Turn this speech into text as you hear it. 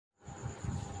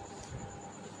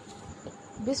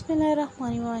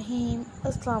Bismillahirrahmanirrahim.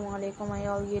 Assalamu alaikum, my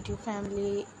all YouTube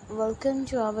family. Welcome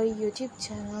to our YouTube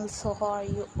channel. So how are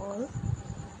you all?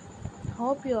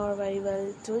 Hope you are very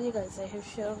well. Today guys, I have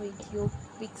shared with you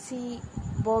pixie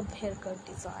bob haircut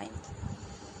design.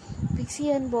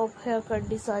 Pixie and bob haircut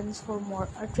designs for more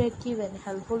attractive and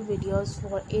helpful videos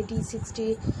for 80,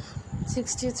 60,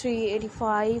 63,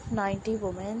 85, 90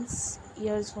 women's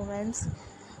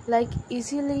like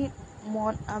easily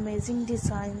more amazing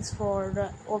designs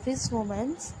for office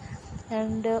women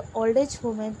and old age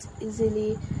women,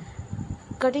 easily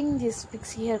cutting these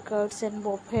pixie haircuts and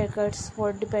bob haircuts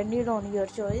for depending on your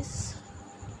choice.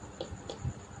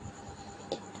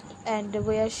 And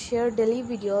we are share daily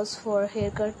videos for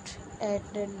haircut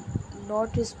and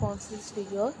not response this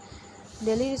video,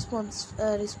 daily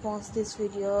response this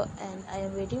video, and I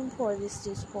am waiting for this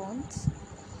response.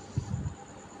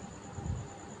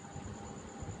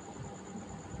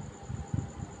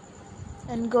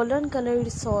 And golden color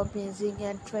is so amazing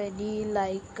and trendy,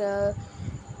 like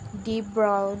deep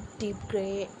brown, deep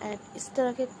grey, and इस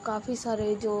तरह के काफ़ी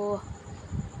सारे जो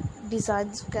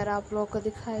designs वगैरह आप लोगों को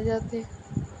दिखाए जाते हैं.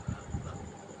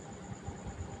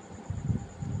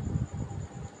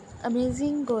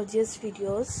 Amazing gorgeous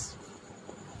videos.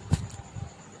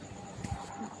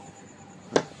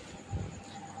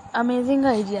 Amazing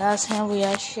ideas, and we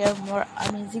are share more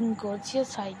amazing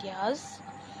gorgeous ideas.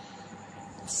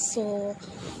 So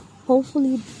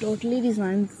hopefully totally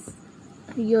designs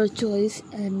your choice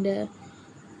and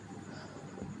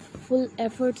full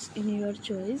efforts in your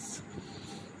choice.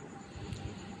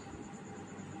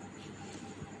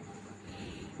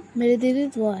 मेरी दिली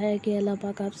दुआ है कि अल्लाह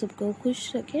पाक आप सबको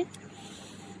खुश रखे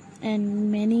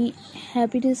and many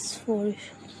happiness for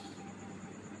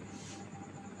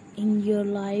in your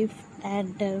life,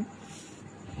 and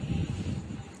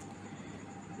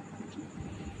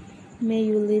may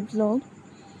you live long.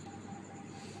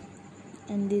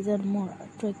 And these are more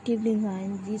attractive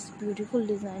designs. This beautiful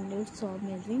design looks so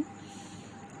amazing,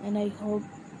 and I hope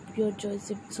your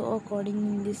choice is so according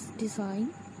in this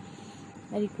design.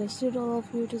 I requested all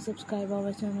of you to subscribe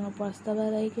our channel, press the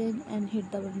bell icon, and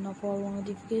hit the button of all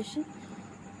notification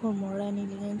for more and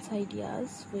elegant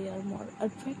ideas. We are more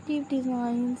attractive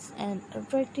designs and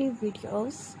attractive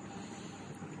videos.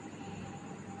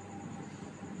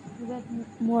 We got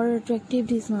more attractive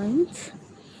designs.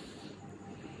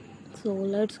 So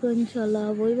let's go,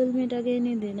 inshallah. We will meet again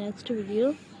in the next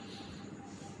video.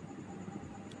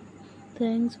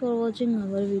 Thanks for watching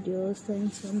our videos.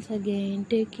 Thanks once again.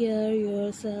 Take care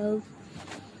yourself.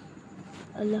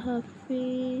 Allah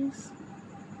Hafiz.